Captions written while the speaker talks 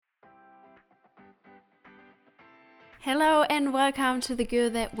Hello and welcome to the Girl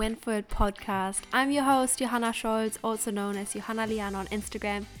That Went For It podcast. I'm your host, Johanna Scholz, also known as Johanna Lian on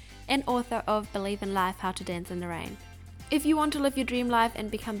Instagram, and author of Believe in Life, How to Dance in the Rain. If you want to live your dream life and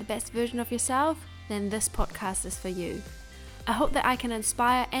become the best version of yourself, then this podcast is for you. I hope that I can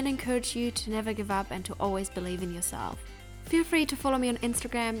inspire and encourage you to never give up and to always believe in yourself. Feel free to follow me on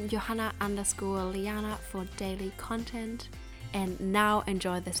Instagram, Johanna_Liana, for daily content. And now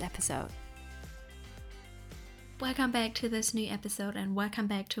enjoy this episode. Welcome back to this new episode and welcome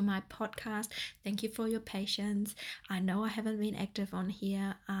back to my podcast. Thank you for your patience. I know I haven't been active on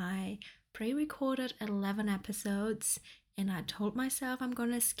here. I pre-recorded 11 episodes and I told myself I'm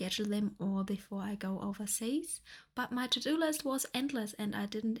going to schedule them all before I go overseas. But my to-do list was endless and I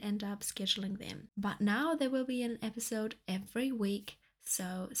didn't end up scheduling them. But now there will be an episode every week,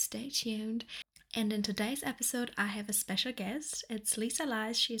 so stay tuned. And in today's episode, I have a special guest. It's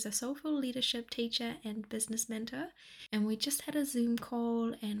Leiss. She's a Soulful leadership teacher and business mentor. And we just had a Zoom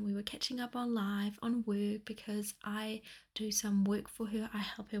call and we were catching up on live on work because I do some work for her. I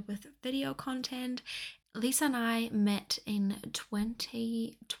help her with video content. Lisa and I met in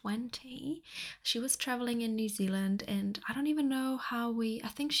 2020. She was traveling in New Zealand and I don't even know how I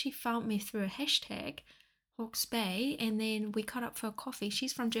think she found me through a hashtag. Hawke's Bay, and then we caught up for a coffee.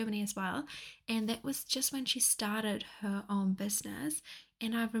 She's from Germany as well, and that was just when she started her own business.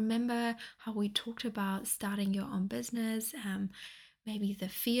 And I remember how we talked about starting your own business, maybe the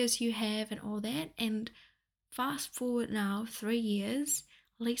fears you have and all that. And fast forward now 3 years,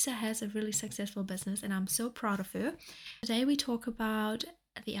 Lisa has a really successful business and I'm so proud of her. Today we talk about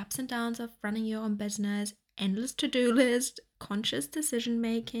the ups and downs of running your own business, endless to-do list, conscious decision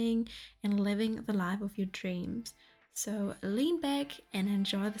making, and living the life of your dreams. So lean back and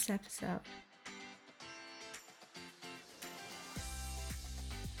enjoy this episode.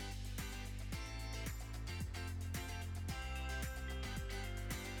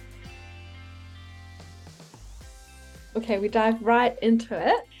 Okay, we dive right into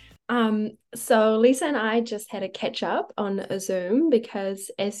it. So Lisa and I just had a catch up on a Zoom because,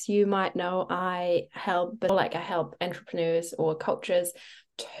 as you might know, I help entrepreneurs or coaches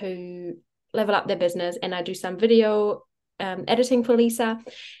to level up their business, and I do some video editing for Lisa.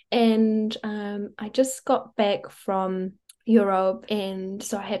 And I just got back from Europe, and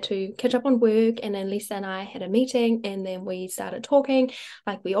so I had to catch up on work, and then Lisa and I had a meeting, and then we started talking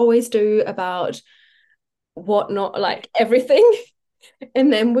like we always do about whatnot, like everything.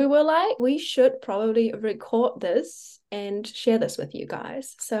 And then we were like, we should probably record this and share this with you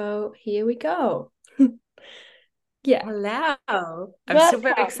guys. So here we go. Yeah. Hello. I'm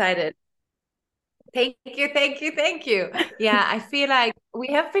super excited. Thank you. Yeah, I feel like we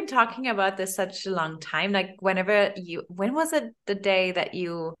have been talking about this such a long time. Like when was it the day that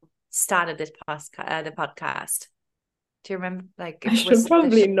you started this the podcast? Do you remember? Like I should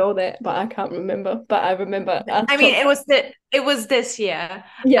probably know that, but I can't remember. But I remember. It was this year.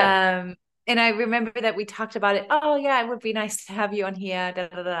 Yeah. And I remember that we talked about it. Oh yeah, it would be nice to have you on here. Da,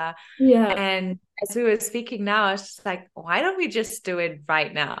 da, da. Yeah. And as we were speaking now, it's just like, why don't we just do it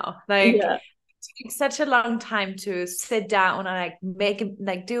right now? Like, yeah. It takes such a long time to sit down and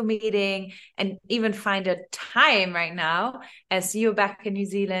do a meeting and even find a time right now. As you're back in New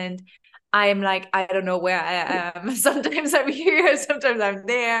Zealand, I'm like, I don't know where I am. Sometimes I'm here, sometimes I'm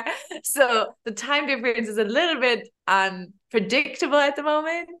there. So the time difference is a little bit unpredictable at the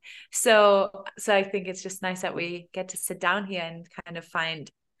moment. So I think it's just nice that we get to sit down here and kind of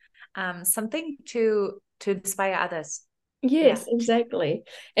find something to inspire others. Yes, exactly.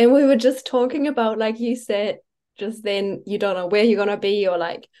 And we were just talking about, like you said just then, you don't know where you're gonna be, or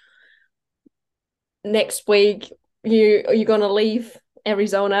like next week you're gonna leave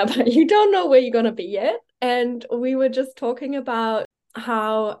Arizona, but you don't know where you're gonna be yet. And we were just talking about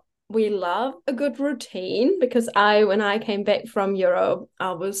how we love a good routine, because when I came back from Europe,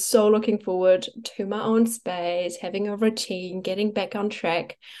 I was so looking forward to my own space, having a routine, getting back on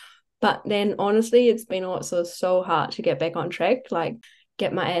track. But then honestly, it's been also so hard to get back on track, like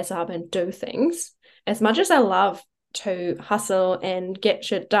get my ass up and do things. As much as I love to hustle and get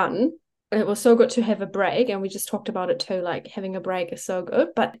shit done, it was so good to have a break. And we just talked about it too, like having a break is so good,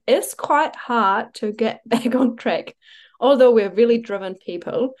 but it's quite hard to get back on track. Although we're really driven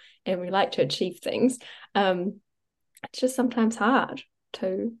people and we like to achieve things, it's just sometimes hard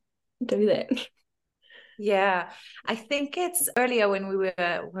to do that. Yeah, I think it's earlier when we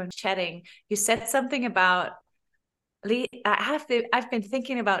were chatting, you said something about I've been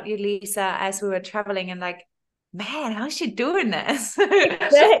thinking about you, Lisa, as we were traveling, and like, man, how's she doing this?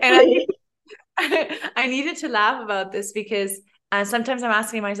 Exactly. And I needed to laugh about this because sometimes I'm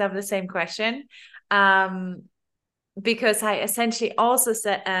asking myself the same question. because I essentially also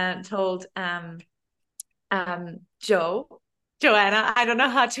said told Joanna, I don't know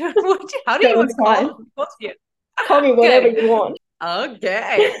how to how do you So want it's to call fine. both of you? Call me whatever Good. you want.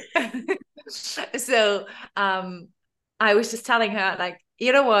 Okay. So I was just telling her, like,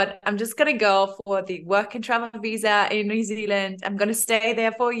 you know what? I'm just gonna go for the work and travel visa in New Zealand. I'm gonna stay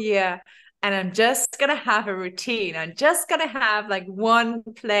there for a year and I'm just gonna have a routine. I'm just gonna have like one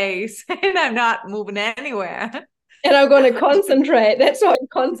place and I'm not moving anywhere. And I'm going to concentrate. That's what I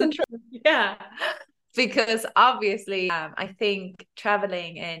concentrate. Yeah. Because obviously, I think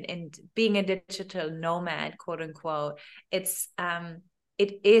traveling and being a digital nomad, quote unquote, it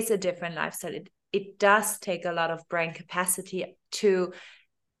is a different lifestyle. It does take a lot of brain capacity to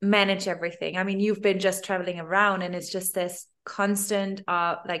manage everything. I mean, you've been just traveling around and it's just this constant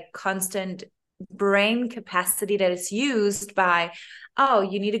brain capacity that is used by, oh,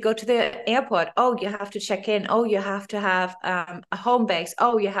 you need to go to the airport, oh, you have to check in, oh, you have to have a home base,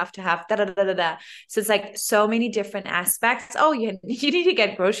 oh, you have to have da da da da da. So it's like so many different aspects. Oh, you need to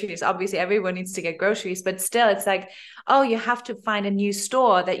get groceries. Obviously everyone needs to get groceries, but still it's like, oh, you have to find a new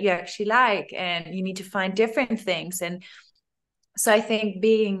store that you actually like and you need to find different things. And so I think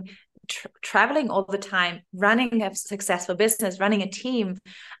being traveling all the time, running a successful business, running a team,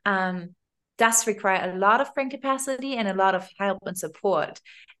 does require a lot of brain capacity and a lot of help and support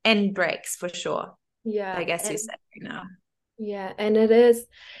and breaks for sure. Yeah. I guess you And said right now. yeah, and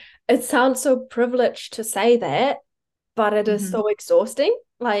it sounds so privileged to say that, but it is Mm-hmm. so exhausting.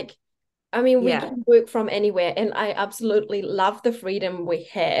 Like, I mean, we Yeah. can work from anywhere, and I absolutely love the freedom we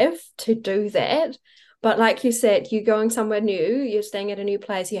have to do that. But like you said, you're going somewhere new, you're staying at a new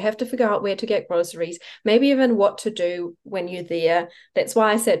place, you have to figure out where to get groceries, maybe even what to do when you're there. That's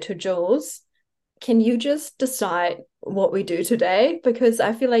why I said to Jules, can you just decide what we do today? Because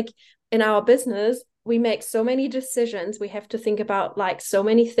I feel like in our business, we make so many decisions. We have to think about like so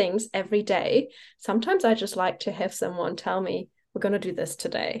many things every day. Sometimes I just like to have someone tell me, we're going to do this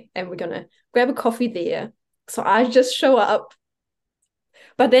today and we're going to grab a coffee there. So I just show up.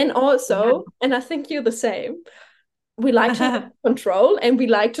 But then also, and I think you're the same, we like to have Yeah. control and we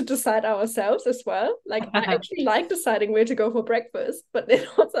like to decide ourselves as well. Like I actually like deciding where to go for breakfast, but then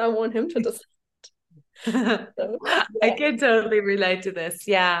also I want him to decide. So, I yeah. can totally relate to this.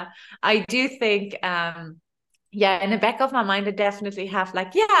 Yeah. I do think yeah, in the back of my mind I definitely have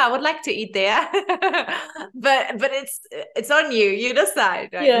like, yeah, I would like to eat there. But it's on you. You decide,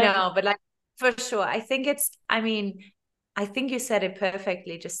 right? Yeah. No, but like for sure. I mean, I think you said it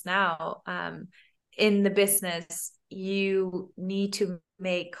perfectly just now. In the business, you need to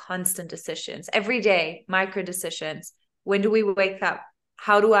make constant decisions every day, micro decisions. When do we wake up?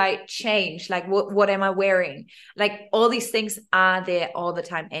 How do I change? Like, what am I wearing? Like, all these things are there all the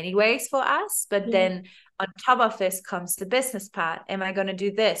time, anyways, for us. But Yeah. then on top of this comes the business part. Am I going to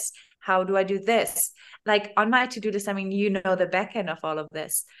do this? How do I do this? Like, on my to-do list, I mean, you know, the back end of all of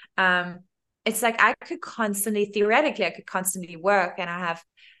this. It's like I could constantly, theoretically, I could constantly work, and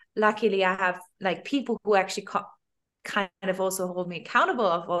luckily, I have like people who actually kind of also hold me accountable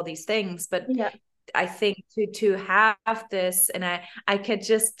of all these things. But Yeah. I think to have this, and I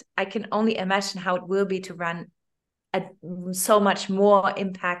can only imagine how it will be to run a so much more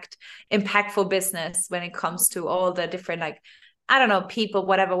impactful business when it comes to all the different, like, I don't know, people,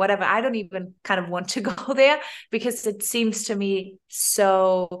 whatever. I don't even kind of want to go there because it seems to me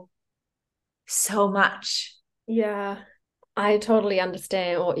so much. Yeah. I totally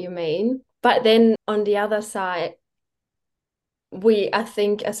understand what you mean. But then on the other side, I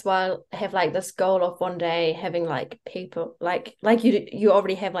think as well have like this goal of one day having like people like you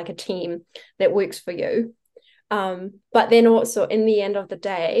already have like a team that works for you. But then also in the end of the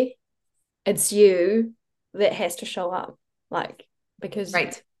day, it's you that has to show up. Like because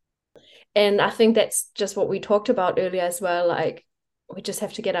Right. and I think that's just what we talked about earlier as well. Like we just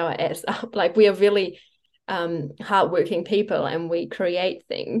have to get our ass up. Like we are really hardworking people and we create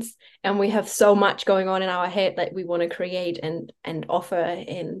things and we have so much going on in our head that we want to create and offer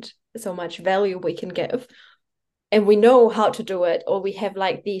and so much value we can give. And we know how to do it, or we have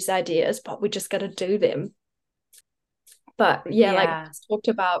like these ideas, but we just got to do them. But yeah, like we Yeah. just talked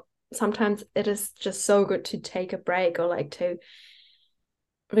about, sometimes it is just so good to take a break or like to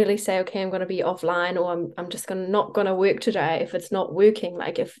really say, okay, I'm going to be offline, or I'm just gonna not going to work today if it's not working.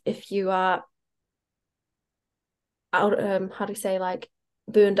 Like if you are out, how do you say, like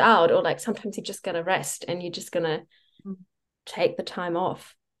burned out, or like sometimes you're just going to rest and you're just going to take the time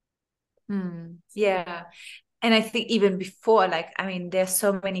off. Yeah. And I think even before, like, I mean, there's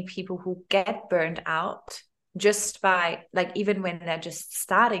so many people who get burned out just by like, even when they're just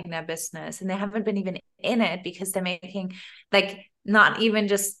starting their business and they haven't been even in it, because they're making like not even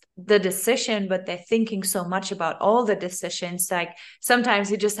just the decision, but they're thinking so much about all the decisions. Like sometimes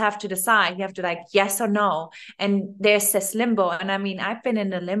you just have to decide, you have to like yes or no. And there's this limbo. And I mean, I've been in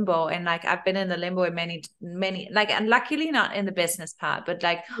the limbo, and like I've been in the limbo in many, like, and luckily not in the business part, but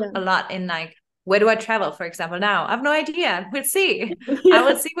like Yeah. a lot in like, where do I travel, for example, now? I have no idea. We'll see. I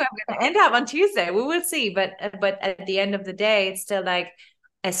will Yeah. see where I'm going to end up on Tuesday. We will see. But at the end of the day, it's still like,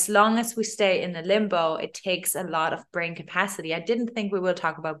 as long as we stay in the limbo, it takes a lot of brain capacity. I didn't think we will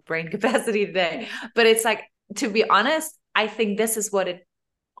talk about brain capacity today, but it's like, to be honest, I think this is what it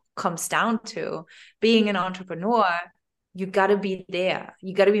comes down to. Being an entrepreneur, you got to be there.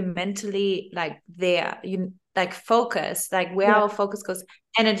 You got to be mentally like there. You like focus, like where Yeah. our focus goes,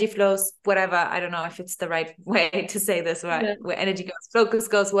 energy flows, whatever. I don't know if it's the right way to say this, right? Yeah. Where energy goes, focus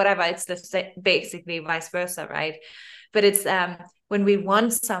goes, whatever. It's basically vice versa, right? But it's when we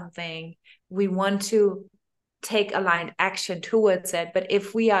want something, we want to take aligned action towards it. But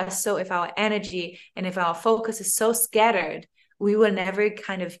if our energy and if our focus is so scattered, we will never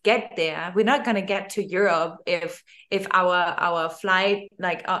kind of get there. We're not going to get to Europe if our flight,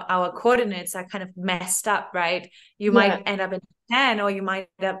 like our coordinates are kind of messed up, right? You Yeah. might end up in Japan, or you might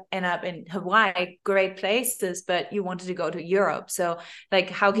end up in Hawaii, great places, but you wanted to go to Europe. So like,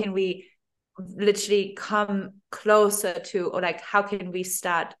 how can we literally come closer to, or like, how can we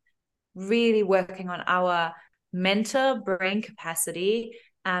start really working on our mental brain capacity,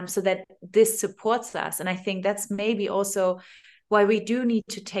 so that this supports us? And I think that's maybe also why we do need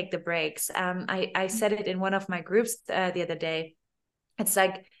to take the breaks. I said it in one of my groups the other day. It's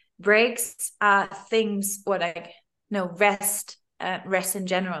like, breaks are things, or like, no, rest in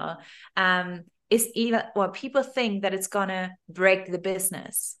general, is even, well, people think that it's gonna break the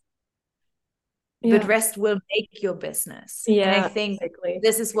business, but Yeah. rest will make your business. And I Yeah, think exactly.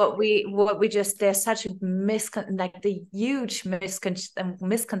 this is what we just, there's such a like the huge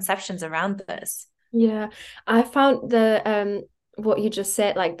misconceptions around this. Yeah. I found the what you just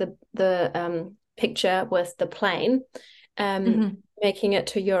said, like the picture with the plane, Mm-hmm. making it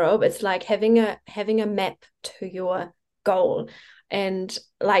to Europe, it's like having a map to your goal. And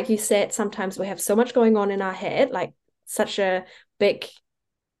like you said, sometimes we have so much going on in our head, like such a big,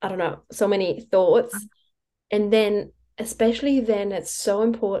 I don't know, so many thoughts. And then, especially then, it's so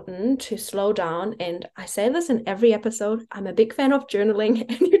important to slow down. And I say this in every episode. I'm a big fan of journaling,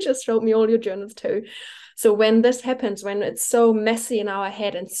 and you just showed me all your journals too. So when this happens, when it's so messy in our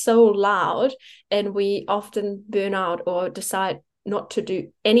head and so loud, and we often burn out or decide not to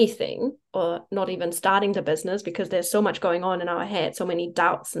do anything, or not even starting the business because there's so much going on in our head, so many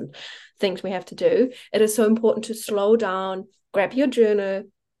doubts and things we have to do, it is so important to slow down, grab your journal,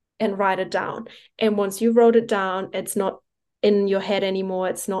 and write it down. And once you wrote it down, it's not in your head anymore.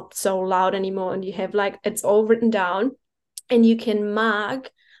 It's not so loud anymore. And you have like, it's all written down, and you can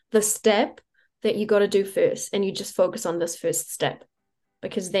mark the step that you got to do first. And you just focus on this first step,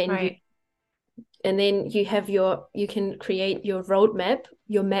 because then Right. you have you can create your roadmap,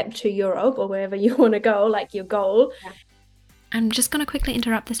 your map to Europe or wherever you want to go, like your goal. Yeah. I'm just going to quickly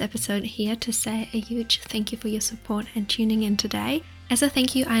interrupt this episode here to say a huge thank you for your support and tuning in today. As a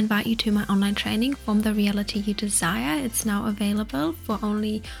thank you, I invite you to my online training, Form the Reality You Desire. It's now available for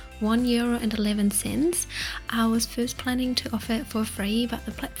only €1.11. I was first planning to offer it for free, but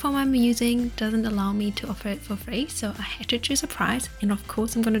the platform I'm using doesn't allow me to offer it for free, so I had to choose a price, and of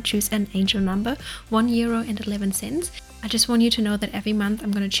course I'm going to choose an angel number, €1.11. I just want you to know that every month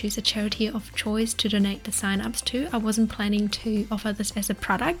I'm going to choose a charity of choice to donate the sign-ups to. I wasn't planning to offer this as a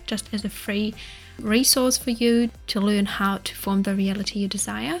product, just as a free resource for you to learn how to form the reality you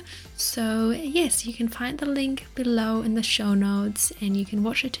desire. So yes, you can find the link below in the show notes, and you can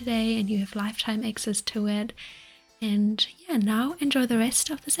watch it today and you have lifetime access to it. And yeah, now enjoy the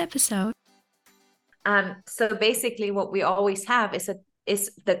rest of this episode. So basically what we always have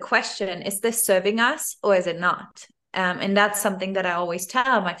is the question, is this serving us or is it not? And that's something that I always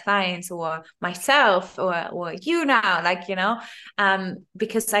tell my clients or myself or you now, like,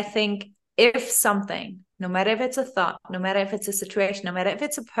 because I think if something, no matter if it's a thought, no matter if it's a situation, no matter if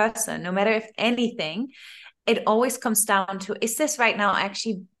it's a person, no matter if anything, it always comes down to, is this right now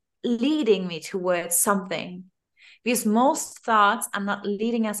actually leading me towards something? Because most thoughts are not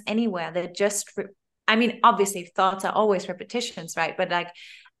leading us anywhere. They're just, I mean, obviously thoughts are always repetitions, right? But like,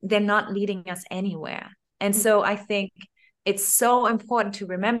 they're not leading us anywhere. And so I think it's so important to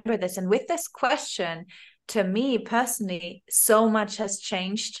remember this. And with this question, to me personally, so much has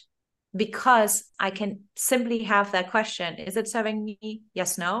changed, because I can simply have that question. Is it serving me?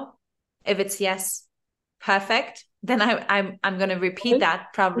 Yes, no. If it's yes, perfect, then I'm going to repeat that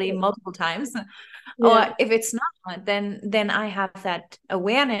probably multiple times. Yeah. Or if it's not, then I have that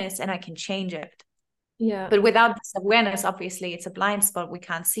awareness and I can change it. Yeah. But without this awareness, obviously it's a blind spot. We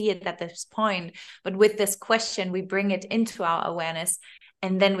can't see it at this point. But with this question, we bring it into our awareness,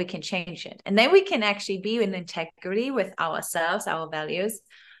 and then we can change it. And then we can actually be in integrity with ourselves, our values.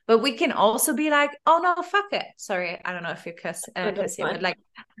 But we can also be like, oh no, fuck it. Sorry, I don't know if you curse here, but like,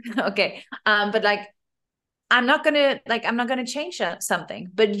 okay. But like, I'm not gonna change something,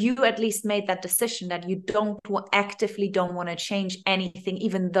 but you at least made that decision that you actively don't want to change anything,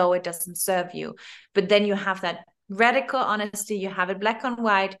 even though it doesn't serve you. But then you have that radical honesty, you have it black on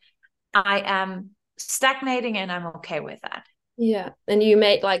white. I am stagnating and I'm okay with that. Yeah. And you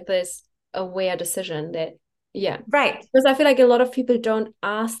made like this aware decision that, yeah. Right. Because I feel like a lot of people don't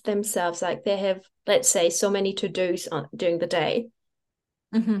ask themselves, like they have, let's say, so many to-dos during the day.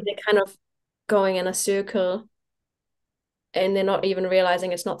 Mm-hmm. They're kind of going in a circle and they're not even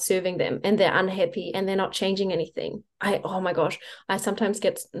realizing it's not serving them, and they're unhappy and they're not changing anything. Oh my gosh, I sometimes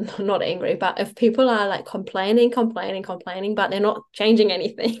get not angry, but if people are like complaining, but they're not changing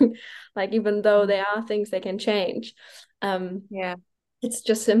anything, like even though there are things they can change, yeah, it's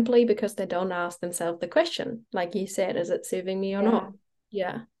just simply because they don't ask themselves the question, like you said, is it serving me or not?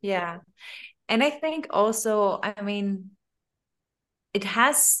 Yeah. And I think also, I mean, it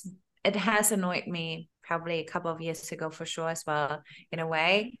has annoyed me probably a couple of years ago for sure as well, in a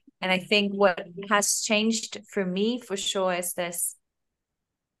way. And I think what has changed for me for sure is this: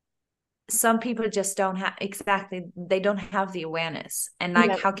 some people just don't have they don't have the awareness, and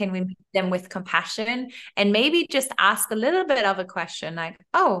like, how can we meet them with compassion and maybe just ask a little bit of a question like,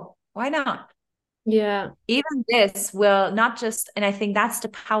 oh, why not? Even this will not just, and I think that's the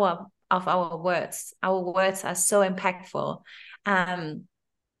power of our words are so impactful,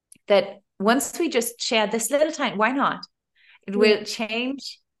 that once we just share this little time, why not? It will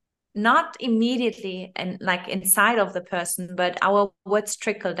change, not immediately and like inside of the person, but our words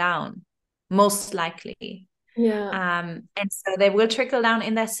trickle down, most likely. And so they will trickle down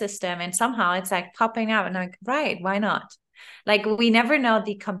in their system, and somehow it's like popping out, and I'm like, right, why not? Like, we never know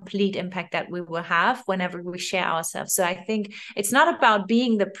the complete impact that we will have whenever we share ourselves. So I think it's not about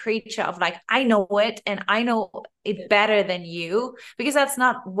being the preacher of like, I know it and I know it better than you, because that's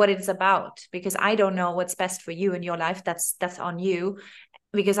not what it's about. Because I don't know what's best for you in your life. That's on you,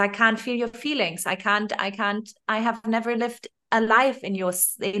 because I can't feel your feelings. I have never lived a life in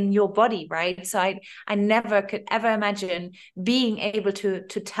your body, right? So I never could ever imagine being able to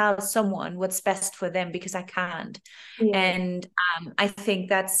tell someone what's best for them, because I can't. And I think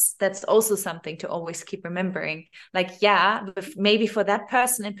that's also something to always keep remembering. Like, yeah, maybe for that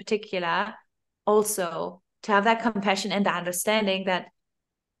person in particular, also to have that compassion and the understanding that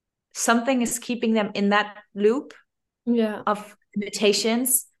something is keeping them in that loop of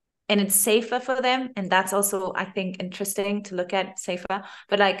limitations, and it's safer for them. And that's also, I think, interesting to look at, safer,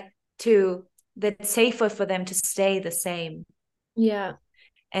 but like that's safer for them to stay the same.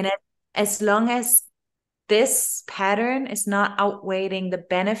 And as long as this pattern is not outweighing the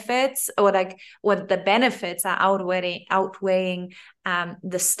benefits, or like what the benefits are outweighing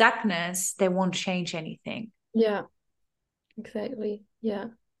the stuckness, they won't change anything. Exactly.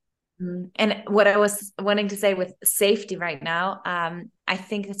 And what I was wanting to say with safety right now, I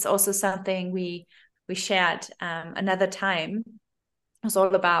think it's also something we shared another time. It was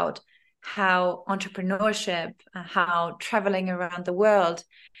all about how entrepreneurship, how traveling around the world,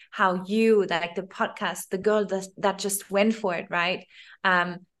 how you, like the podcast, the girl that just went for it, right?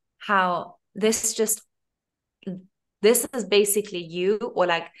 How this is basically you,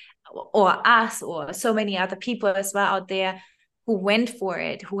 or us, or so many other people as well out there who went for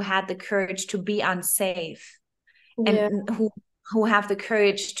it, who had the courage to be unsafe, and who have the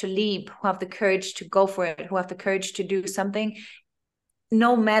courage to leap, who have the courage to go for it, who have the courage to do something,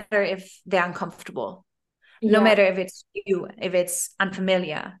 no matter if they're uncomfortable, no matter if it's new, if it's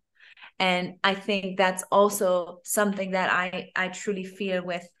unfamiliar. And I think that's also something that I truly feel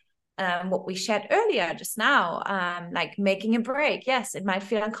with what we shared earlier just now, like making a break. Yes, it might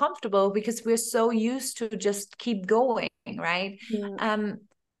feel uncomfortable because we're so used to just keep going, right?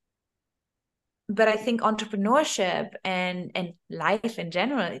 But I think entrepreneurship and life in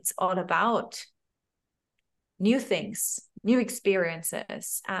general, it's all about new things, new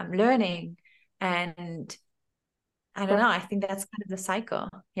experiences, learning. And I don't know, I think that's kind of the cycle.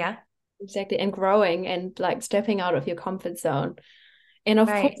 Exactly. And growing and like stepping out of your comfort zone. And of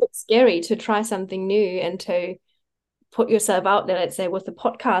course, it's scary to try something new and to put yourself out there, let's say with the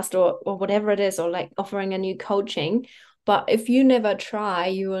podcast or whatever it is, or like offering a new coaching, But if you never try,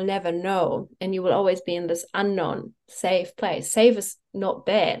 you will never know. And you will always be in this unknown, safe place. Safe is not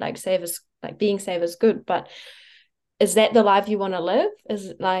bad. Like safe is like being safe is good. But is that the life you want to live? Is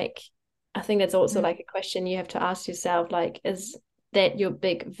it like, I think that's also like a question you have to ask yourself, like, is that your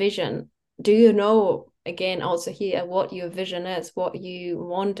big vision? Do you know, again, also here, what your vision is, what you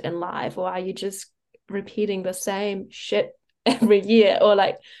want in life? Or are you just repeating the same shit every year? Or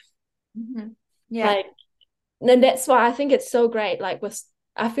like, like, and that's why I think it's so great. Like with,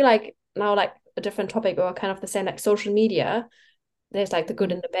 I feel like now like a different topic or kind of the same, like social media, there's like the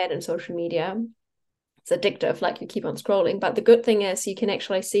good and the bad in social media. It's addictive, like you keep on scrolling. But the good thing is you can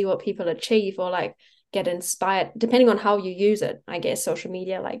actually see what people achieve or like get inspired, depending on how you use it, I guess, social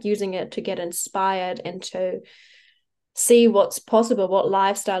media, like using it to get inspired and to see what's possible, what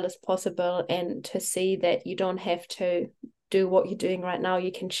lifestyle is possible, and to see that you don't have to do what you're doing right now.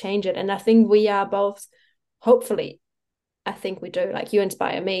 You can change it. And I think we are both, hopefully, I think we do, like you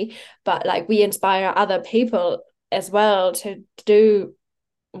inspire me, but like we inspire other people as well to do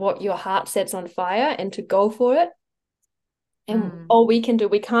what your heart sets on fire and to go for it. And all we can do,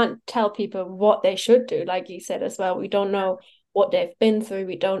 we can't tell people what they should do, like you said as well. We don't know what they've been through.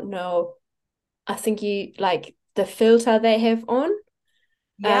 We don't know, I think you like the filter they have on.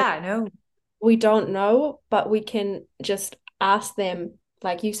 Yeah, I know. We don't know, but we can just ask them,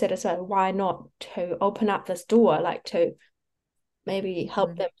 like you said as well, why not to open up this door, like to maybe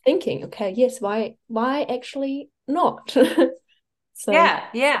help them thinking, okay, yes, why actually not? So yeah.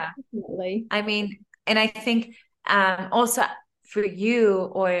 definitely. I mean, and I think also for you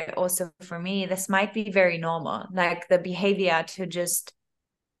or also for me, this might be very normal, like the behavior to just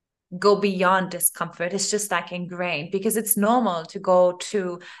go beyond discomfort is just like ingrained because it's normal to go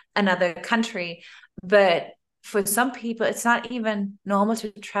to another country. But for some people, it's not even normal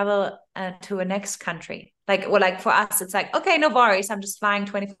to travel to a next country. Like, well, like for us, it's like, okay, no worries. I'm just flying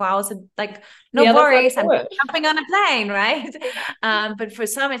 24 hours and like, no worries. I'm jumping on a plane, right? But for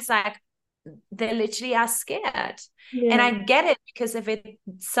some, it's like, they literally are scared. And I get it because if it's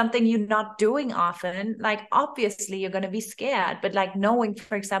something you're not doing often, like obviously you're going to be scared. But like knowing,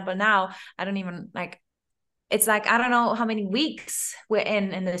 for example, now I don't even like, it's like, I don't know how many weeks we're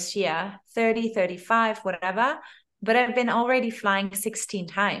in this year, 30, 35, whatever. But I've been already flying 16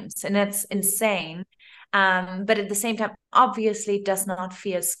 times and that's insane. But at the same time, obviously it does not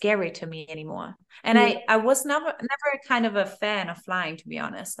feel scary to me anymore. And I was never kind of a fan of flying, to be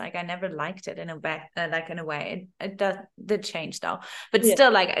honest. Like I never liked it in a way, in a way. It did change though, but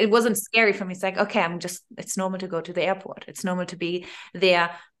still, like it wasn't scary for me. It's like, okay, it's normal to go to the airport. It's normal to be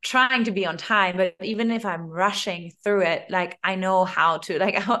there trying to be on time, but even if I'm rushing through it, like I know how to,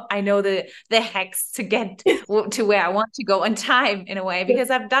 like I know the hacks to get to where I want to go on time in a way because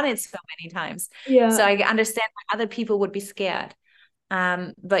I've done it so many times. So I understand why other people would be scared.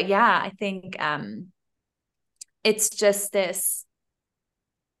 But yeah, I think it's just this.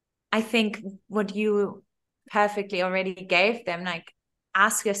 I think what you perfectly already gave them, like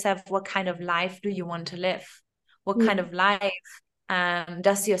ask yourself, what kind of life do you want to live? What kind of life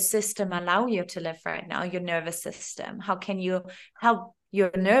does your system allow you to live right now, your nervous system? How can you help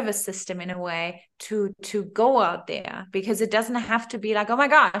your nervous system in a way to go out there? Because it doesn't have to be like, oh my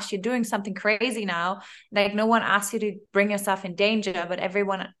gosh, you're doing something crazy now. Like no one asks you to bring yourself in danger, but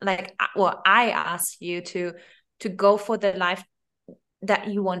everyone like, well, I ask you to go for the life that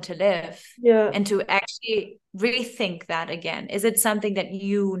you want to live and to actually rethink that again. Is it something that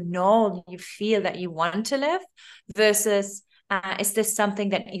you feel that you want to live versus is this something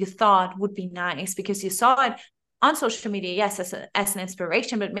that you thought would be nice because you saw it on social media, yes, as an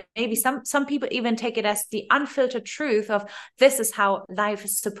inspiration, but maybe some people even take it as the unfiltered truth of this is how life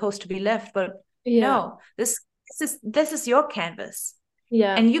is supposed to be lived. But no, this is your canvas.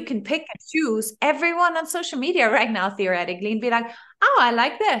 And you can pick and choose everyone on social media right now, theoretically, and be like, oh, I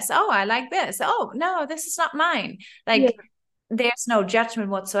like this. Oh, I like this. Oh, no, this is not mine. Like, there's no judgment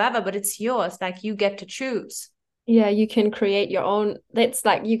whatsoever, but it's yours. Like, you get to choose. Yeah, you can create your own. That's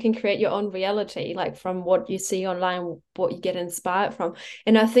like you can create your own reality, like from what you see online, what you get inspired from.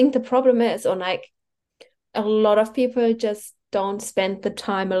 And I think the problem is, on like a lot of people just don't spend the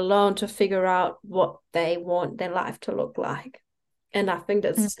time alone to figure out what they want their life to look like. And I think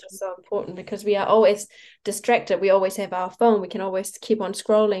that's just so important because we are always distracted. We always have our phone. We can always keep on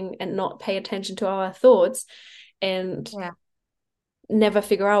scrolling and not pay attention to our thoughts and never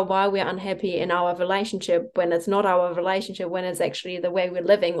figure out why we're unhappy in our relationship when it's not our relationship, when it's actually the way we're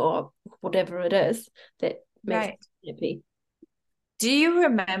living or whatever it is that makes us happy. Do you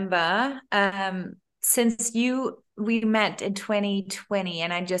remember since we met in 2020,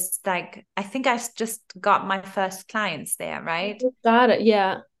 and I think I just got my first clients there, right? Started,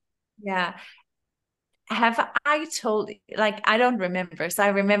 yeah. Yeah. Have I told, like, I don't remember. So I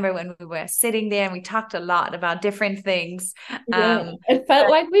remember when we were sitting there and we talked a lot about different things. Yeah. It felt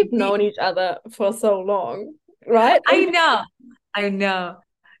like we've known each other for so long, right? I know.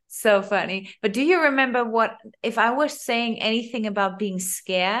 So funny. But do you remember what, if I was saying anything about being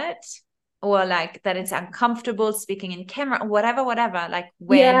scared or like that it's uncomfortable speaking in camera or whatever, like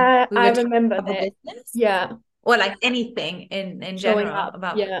when Yeah, we I were talking remember about that. business Yeah. or like anything in Showing general up.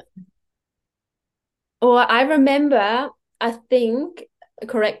 about. Yeah. Or I remember, I think,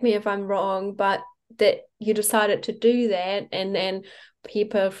 correct me if I'm wrong, but that you decided to do that, and then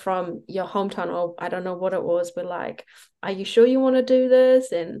people from your hometown, or I don't know what it was, were like, "Are you sure you want to do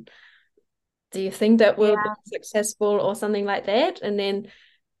this? And do you think that will be Yeah. successful?" or something like that. And then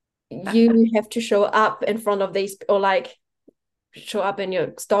you have to show up in front of these, or like show up in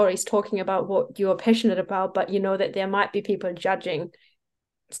your stories talking about what you're passionate about, but you know that there might be people judging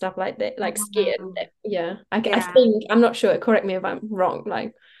stuff like that, like scared. Yeah, I Yeah. think, I'm not sure. Correct me if I'm wrong.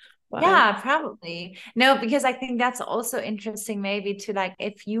 Like, but Yeah, probably. No, because I think that's also interesting, maybe to like,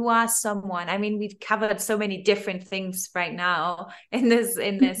 if you are someone, I mean, we've covered so many different things right now in this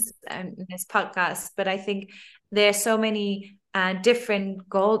podcast, but I think there's so many different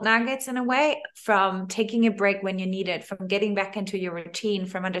gold nuggets in a way, from taking a break when you need it, from getting back into your routine,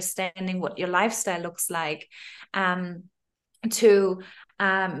 from understanding what your lifestyle looks like, um, to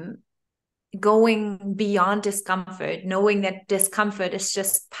going beyond discomfort, knowing that discomfort is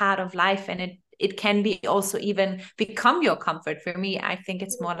just part of life, and it can be also even become your comfort. For me, I think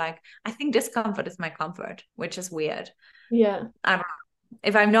it's more like, I think discomfort is my comfort, which is weird. yeah,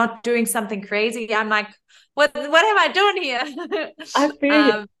 If I'm not doing something crazy, I'm like, what am I doing here? I feel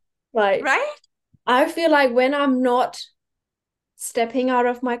you. Like, Right? I feel like when I'm not stepping out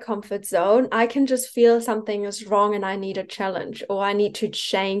of my comfort zone, I can just feel something is wrong and I need a challenge, or I need to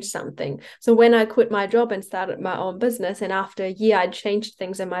change something. So when I quit my job and started my own business, and after a year I changed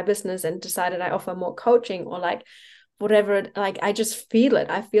things in my business and decided I offer more coaching, or like whatever, like I just feel it.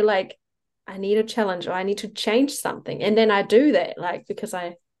 I feel like I need a challenge, or I need to change something. And then I do that, like, because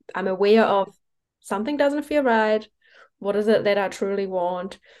I'm aware of something doesn't feel right. What is it that I truly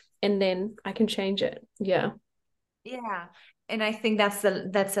want? And then I can change it. Yeah. Yeah. And I think that's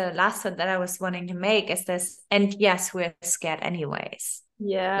a last one that I was wanting to make, is this, and yes, we're scared anyways.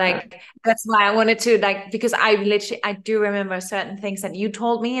 Yeah. Like, that's why I wanted to, like, because I do remember certain things that you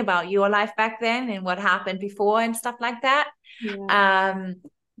told me about your life back then and what happened before and stuff like that. Yeah. Um,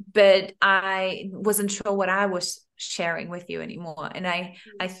 but I wasn't sure what I was sharing with you anymore. And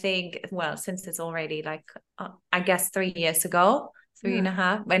I think, well, since it's already like, I guess 3 years ago, three Yeah. and a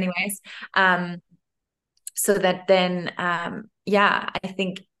half, anyways, so that then, yeah, I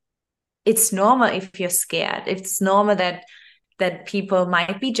think it's normal if you're scared. It's normal that people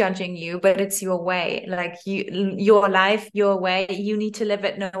might be judging you, but it's your way, like your life, your way. You need to live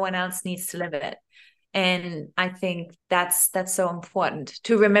it. No one else needs to live it. And I think that's so important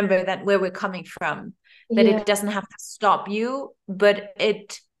to remember, that where we're coming from, that Yeah. it doesn't have to stop you, but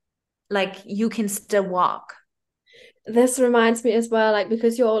it, like, you can still walk. This reminds me as well, like,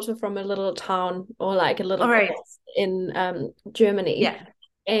 because you're also from a little town, or like a little All right. place in Germany. Yeah.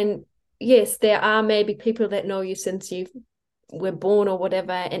 And yes, there are maybe people that know you since you were born or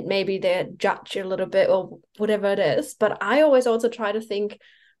whatever, and maybe they judge you a little bit or whatever it is. But I always also try to think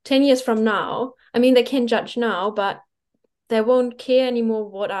 10 years from now, I mean, they can judge now, but they won't care anymore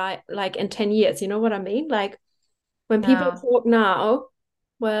what I like in 10 years. You know what I mean? Like, when people No. talk now,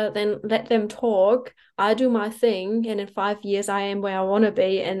 well, then let them talk. I do my thing, and in 5 years, I am where I want to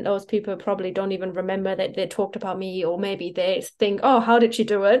be. And those people probably don't even remember that they talked about me, or maybe they think, "Oh, how did she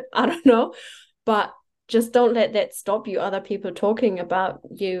do it?" I don't know, but just don't let that stop you. Other people talking about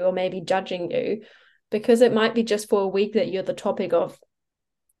you or maybe judging you, because it might be just for a week that you're the topic of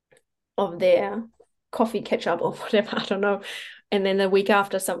their coffee catch up or whatever. I don't know. And then the week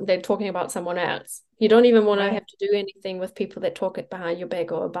after, they're talking about someone else. You don't even want to Right. have to do anything with people that talk it behind your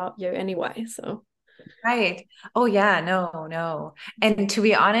back or about you anyway. So Right. Oh yeah, no. And to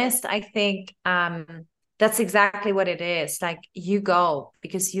be honest, I think that's exactly what it is. Like, you go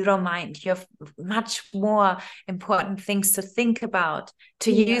because you don't mind. You have much more important things to think about,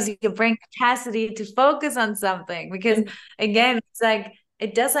 to yeah, use your brain capacity to focus on something. Because and again, it's like,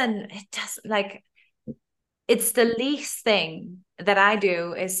 like, it's the least thing that I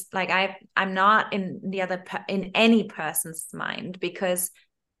do is like, I'm not in any person's mind, because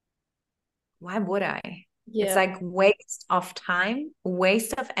why would I? It's Yeah. like waste of time,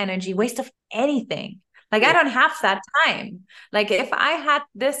 waste of energy, waste of anything. Like I don't have that time. Like if I had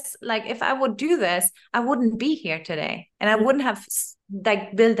this, like if I would do this, I wouldn't be here today, and I wouldn't have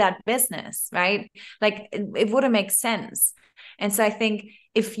like built that business, right? Like it wouldn't make sense. And so I think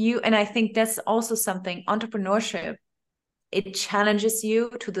and I think that's also something, entrepreneurship, it challenges you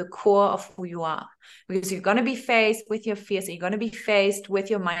to the core of who you are, because you're going to be faced with your fears, you're going to be faced with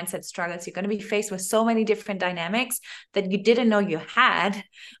your mindset struggles, you're going to be faced with so many different dynamics that you didn't know you had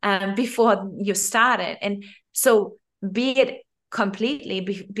before you started. And so be it completely,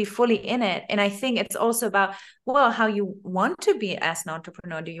 be fully in it. And I think it's also about, well, how you want to be as an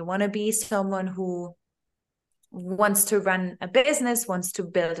entrepreneur. Do you want to be someone who wants to run a business, wants to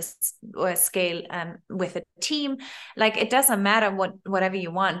build a scale with a team? Like it doesn't matter whatever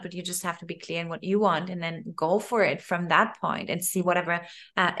you want, but you just have to be clear in what you want, and then go for it from that point and see whatever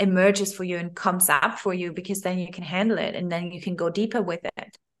emerges for you and comes up for you, because then you can handle it and then you can go deeper with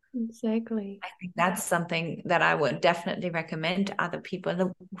it. Exactly. I think that's something that I would definitely recommend to other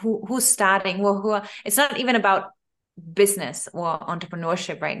people who's starting, or who are, it's not even about business or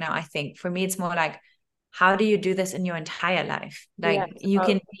entrepreneurship right now. I think for me, it's more like, how do you do this in your entire life? Like you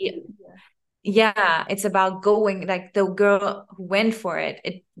can be, yeah, it's about going, like the girl who went for it.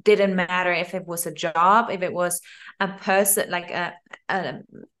 It didn't matter if it was a job, if it was a person, like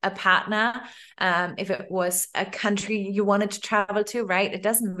a partner, if it was a country you wanted to travel to, right? It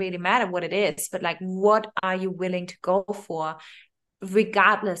doesn't really matter what it is, but like, what are you willing to go for,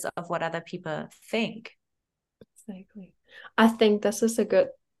 regardless of what other people think? Exactly. I think this is a good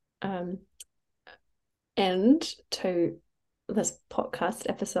end to this podcast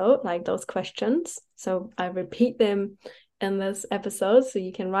episode, like those questions. So I repeat them in this episode so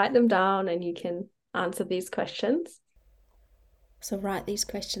you can write them down and you can answer these questions. So write these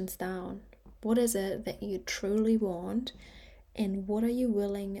questions down. What is it that you truly want, and what are you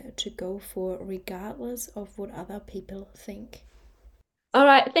willing to go for regardless of what other people think? All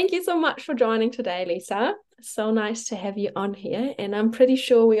right, thank you so much for joining today, Lisa. So nice to have you on here, and I'm pretty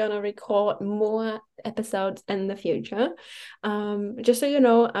sure we're gonna record more episodes in the future. Just so you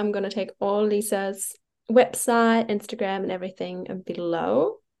know, I'm gonna take all Lisa's website, Instagram, and everything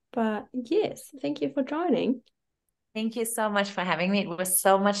below. But yes, thank you for joining. Thank you so much for having me. It was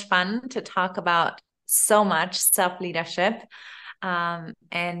so much fun to talk about so much self-leadership.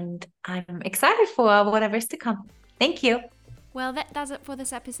 And I'm excited for whatever's to come. Thank you. Well, that does it for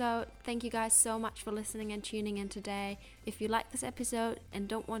this episode. Thank you guys so much for listening and tuning in today. If you like this episode and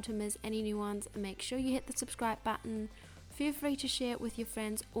don't want to miss any new ones, make sure you hit the subscribe button. Feel free to share it with your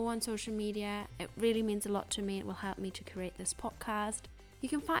friends or on social media. It really means a lot to me. It will help me to create this podcast. You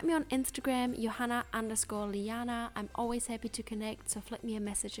can find me on Instagram, Johanna_Liana. I'm always happy to connect, so flick me a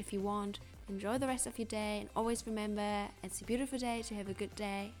message if you want. Enjoy the rest of your day, and always remember, it's a beautiful day to have a good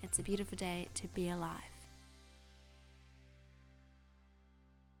day. It's a beautiful day to be alive.